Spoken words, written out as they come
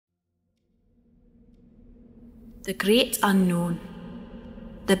the great unknown,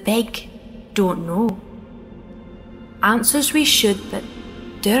 the big don't know. Answers we should but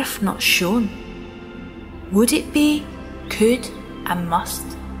durf not shown. Would it be, could and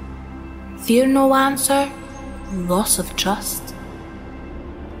must? Fear no answer, loss of trust.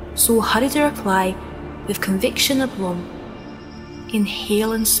 So hurry to reply with conviction abloom.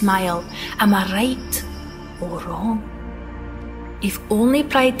 Inhale and smile, am I right or wrong? If only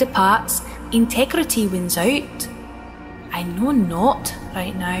pride departs, integrity wins out. I know not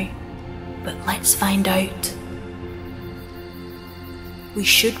right now, but let's find out. We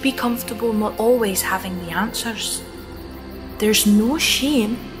should be comfortable not always having the answers. There's no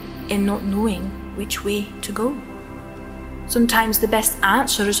shame in not knowing which way to go. Sometimes the best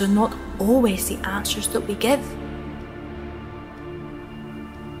answers are not always the answers that we give.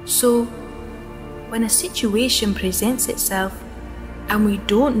 So, when a situation presents itself and we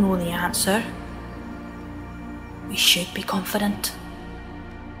don't know the answer, we should be confident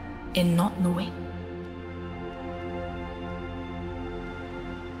in not knowing.